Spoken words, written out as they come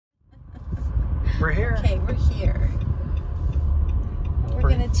We're here. Okay, we're here. We're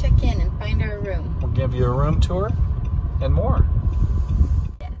gonna check in and find our room. We'll give you a room tour and more.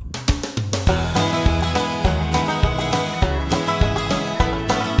 Yes.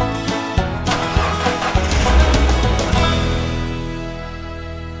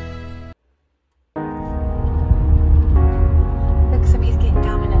 Look, somebody's getting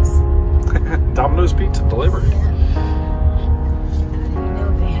Domino's. Domino's pizza delivered. Yeah. I don't even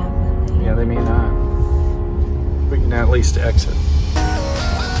know if they have Lily. Yeah, they may not. We can at least exit.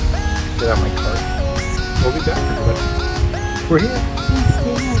 Get out my car. We'll be back, everybody. We're here.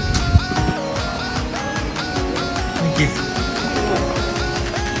 Thank you.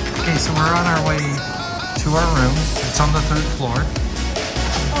 Okay, so we're on our way to our room. It's on the 3rd floor.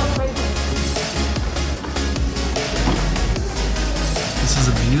 This is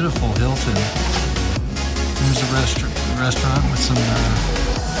a beautiful Hilton. There's a restaurant with some, we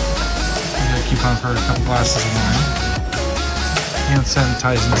got a coupon for a couple glasses of wine. Hand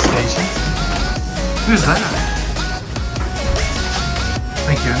sanitizing station. Who's that?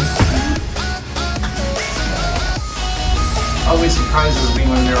 Thank you. Always surprises me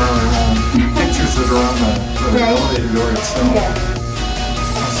when there are pictures that are on the elevator door itself. Yeah.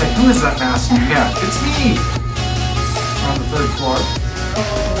 I'll say, who is that master? Yeah, it's me! We're on the 3rd floor.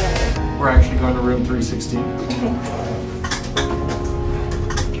 We're actually going to room 316.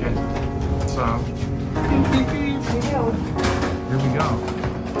 Okay. So, here we go.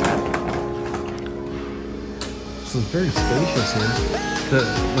 So it's very spacious here.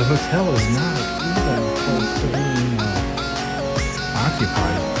 The hotel is not even close to being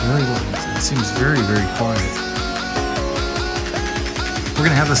occupied. It seems very, very quiet. We're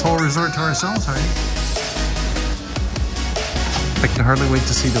gonna have this whole resort to ourselves, right? I can hardly wait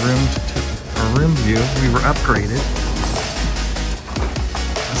to see the room view. We were upgraded.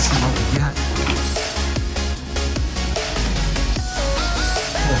 Let's see what we get.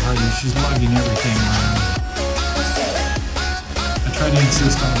 Heidi, she's lugging everything around. I try to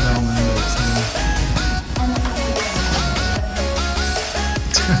insist on a bell window,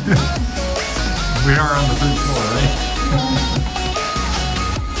 we are on the 3rd floor, right?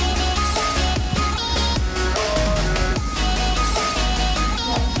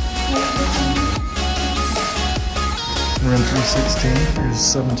 We're in 316, here's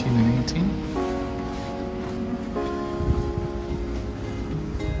 17 and 18.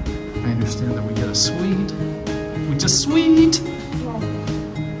 I understand that we get a suite. Which is sweet! Yeah.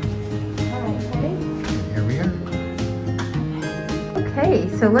 Alright, ready? Here we are. Okay,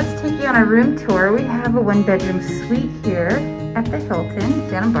 so let's take you on a room tour. We have a 1-bedroom suite here at the Hilton,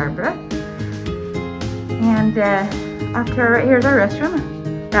 Santa Barbara. And off to our right, here's our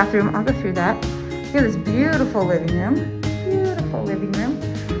bathroom, I'll go through that. See this beautiful living room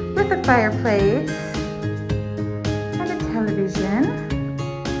with a fireplace and a television.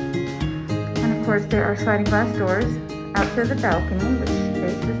 And of course there are sliding glass doors out to the balcony, which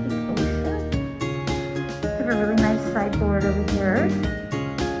faces the ocean. We have a really nice sideboard over here.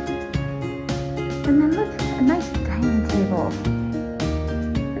 And then look, a nice dining table.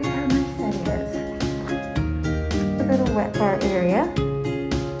 Look at how nice that is. A little wet bar area.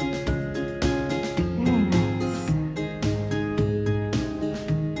 Very nice.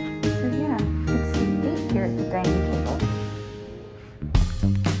 So yeah, it's seat 8 here at the dining table.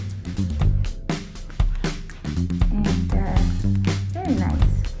 And very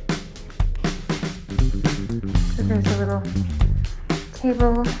nice. So there's a little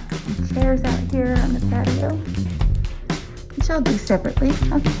table and chairs out here on the patio, which I'll do separately.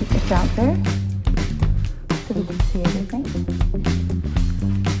 I'll keep this out there so we can see everything.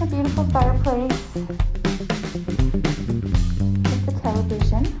 A beautiful fireplace with the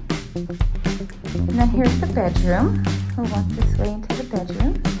television. And then here's the bedroom. We'll walk this way into the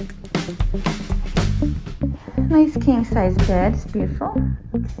bedroom. Nice king-size bed. It's beautiful.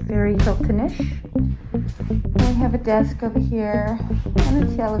 It's very Hilton-ish. We have a desk over here and a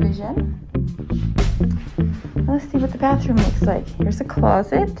television. Let's see what the bathroom looks like. Here's a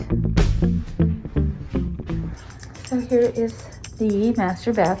closet. So here is the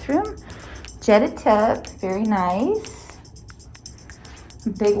master bathroom. Jetted tub, very nice.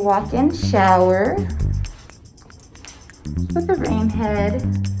 Big walk-in shower with a rain head.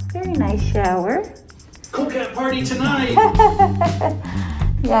 Very nice shower. Coconut party tonight!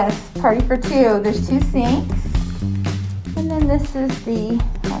 Yes, party for 2. There's 2 sinks. And then this is the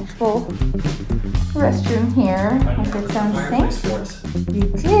actual restroom here with its own sink. You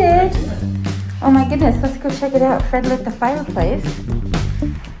did? Oh my goodness, let's go check it out. Fred lit the fireplace.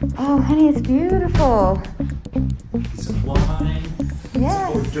 Oh honey, it's beautiful. Some wine, yes.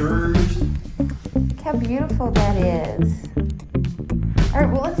 some hors d'oeuvres. Look how beautiful that is. All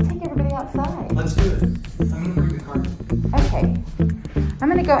right, well, let's take everybody outside. Let's do it. I'm gonna bring the car. Okay. I'm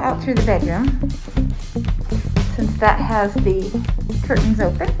gonna go out through the bedroom since that has the curtains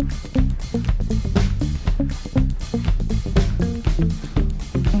open.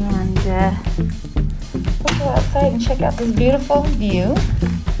 And we'll go outside and check out this beautiful view.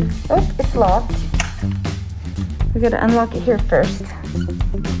 Oh, it's locked. We gotta unlock it here first.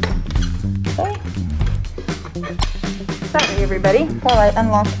 Okay. Sorry, everybody, while I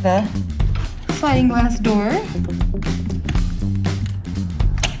unlock the sliding glass door.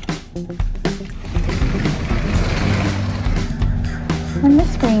 And the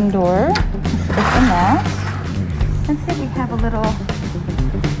screen door. Let's open that. And see, we have a little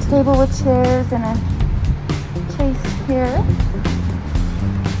table with chairs and a chase here.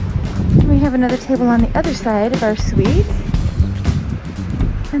 We have another table on the other side of our suite.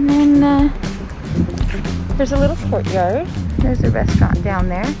 And then there's a little courtyard. There's a restaurant down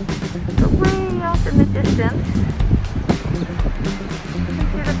there. But way off in the distance, you can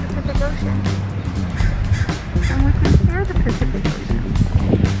see the Pacific Ocean. And we can hear the Pacific Ocean.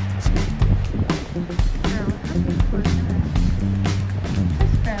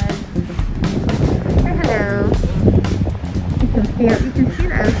 Say hello. You can see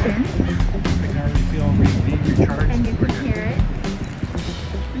the ocean. And you can hear it.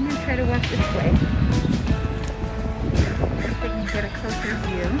 I'm going to try to walk this way. So we can get a closer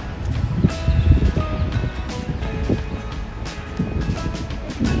view.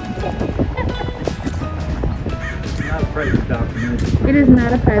 Not a private balcony. It is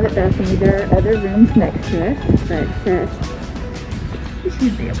not a private balcony. There are other rooms next to us, but we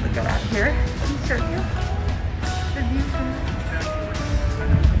should be able to go out here and show you the view from it.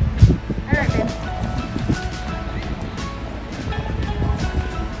 All right, then.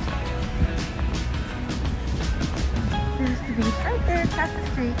 There's the beach right there across the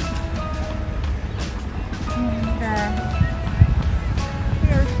street. And the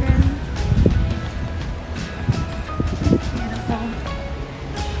ocean. Beautiful.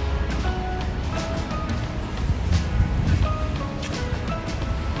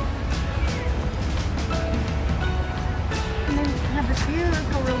 And then we have this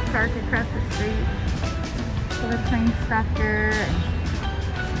beautiful little park across the street. So we're playing soccer.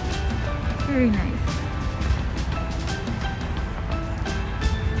 Very nice.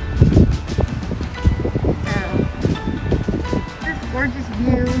 Gorgeous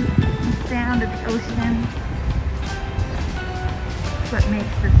view, the sound of the ocean. That's what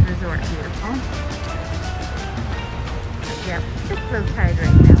makes this resort beautiful. But yeah, it's low tide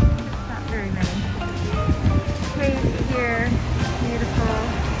right now. There's not very many caves here. Beautiful.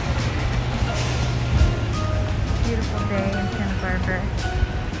 Beautiful day in Santa Barbara.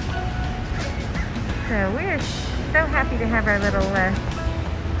 So we're so happy to have our little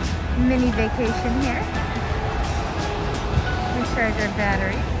mini vacation here. Charge our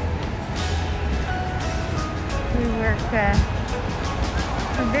batteries. We work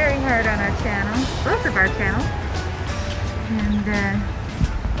very hard on our channel, both of our channels, and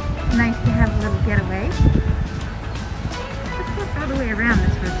it's nice to have a little getaway. Let's walk all the way around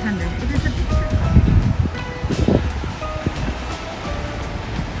this rotunda. It is a big circle.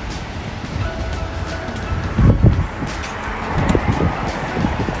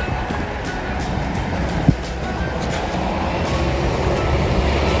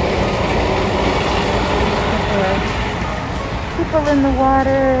 In the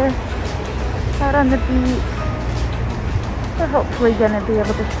water, out on the beach. We're hopefully going to be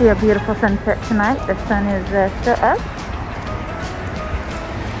able to see a beautiful sunset tonight. The sun is still up.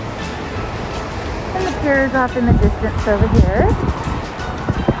 And the pier is off in the distance over here.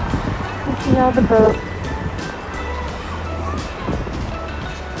 You see all the boats.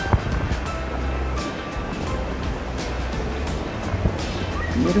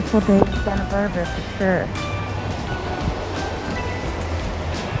 Beautiful day in Santa Barbara for sure.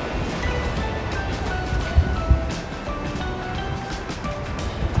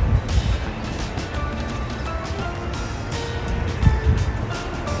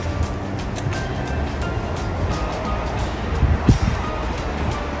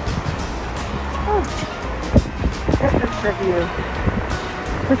 The view.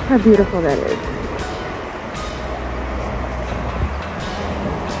 Look how beautiful that is.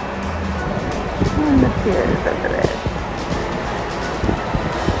 And the pier is over there.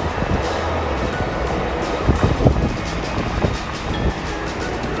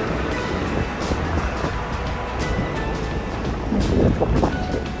 Beautiful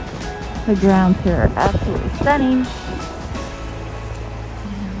country. The grounds here are absolutely stunning.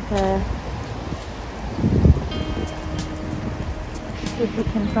 And see if we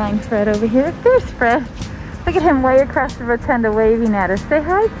can find Fred over here. There's Fred. Look at him way across the rotunda waving at us. Say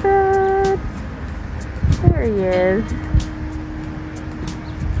hi, Fred. There he is.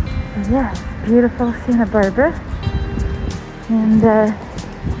 So yes, beautiful Santa Barbara. And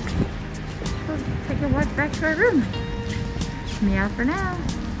we'll take a walk back to our room. Meow for now.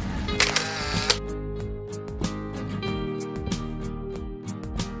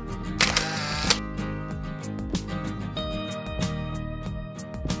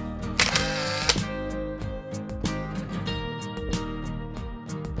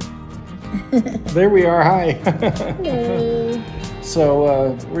 There we are. Hi. Hello.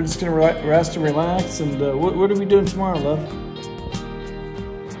 So we're just gonna rest and relax. And what are we doing tomorrow, love?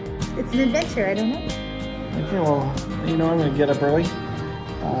 It's an adventure. I don't know. Okay. Well, you know I'm gonna get up early.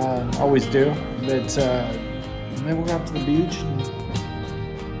 Always do. But maybe we'll go out to the beach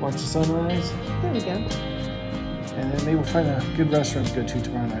and watch the sunrise. There we go. And then maybe we'll find a good restaurant to go to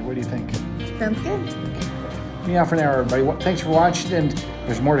tomorrow night. What do you think? Sounds good. Meow for now, everybody. Thanks for watching, and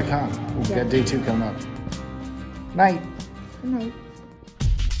there's more to come. We've got day 2 coming up. Night. Good night.